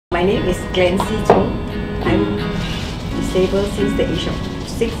My name is Clancy. I'm disabled since the age of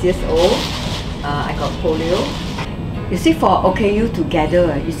 6 years old. I got polio. You see, for OKU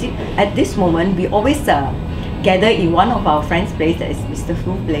together, you see, at this moment, we always gather in one of our friends' place, that is Mr.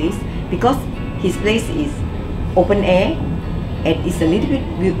 Fu's place, because his place is open air and it's a little bit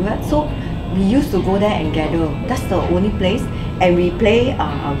weird. So we used to go there and gather. That's the only place, and we play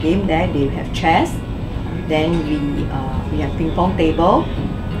our game there. They have chess. Then we have ping pong table.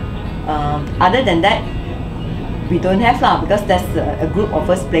 Other than that, we don't have lah, because there's a group of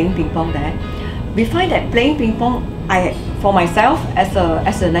us playing ping pong there. We find that playing ping pong, for myself as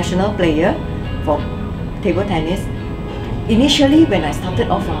a national player for table tennis, initially when I started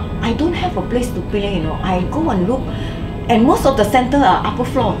off, I don't have a place to play. You know, I go and look, and most of the center are upper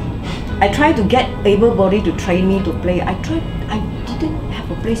floor. I try to get able-bodied to train me to play. I didn't have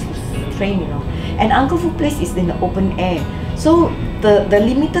a place to train, you know. And Uncle Fu's place is in the open air. So the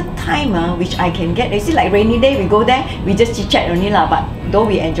limited time which I can get, you see, like rainy day we go there, we just chit-chat only lah, but though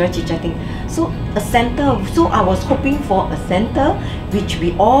we enjoy chit-chatting. So a center, so I was hoping for a center which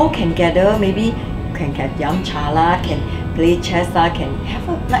we all can gather, maybe can get yam cha lah, can play chess lah, can have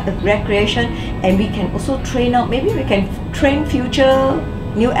like a recreation, and we can also train out, maybe we can train future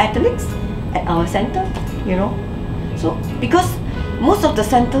new athletes at our center, you know. So because most of the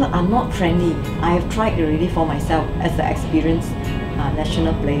center are not friendly. I have tried already for myself as an experienced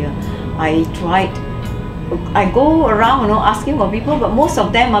national player. I go around, you know, asking for people, but most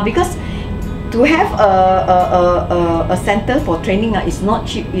of them are, because to have a center for training is not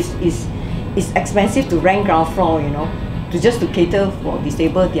cheap. It's expensive to rent ground floor, you know, just to cater for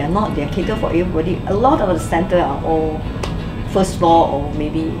disabled. They are cater for everybody. A lot of the center are all first floor or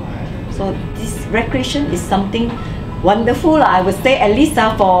maybe. So this recreation is something wonderful, I would say, at least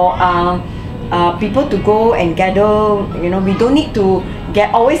for people to go and gather. You know, we don't need to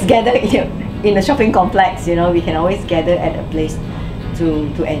always gather in a shopping complex. You know, we can always gather at a place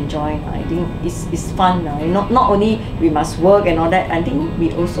to enjoy. I think it's fun. Not only we must work and all that. I think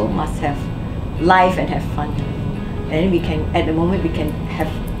we also must have life and have fun. And we can, at the moment, we can have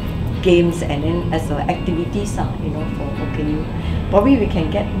games and then as activities. You know, for OKU, probably we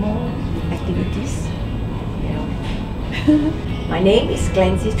can get more activities. My name is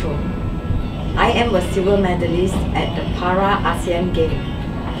Clancy. I am a silver medalist at the Para ASEAN Games.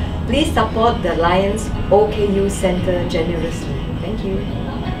 Please support the Lions OKU Center generously. Thank you.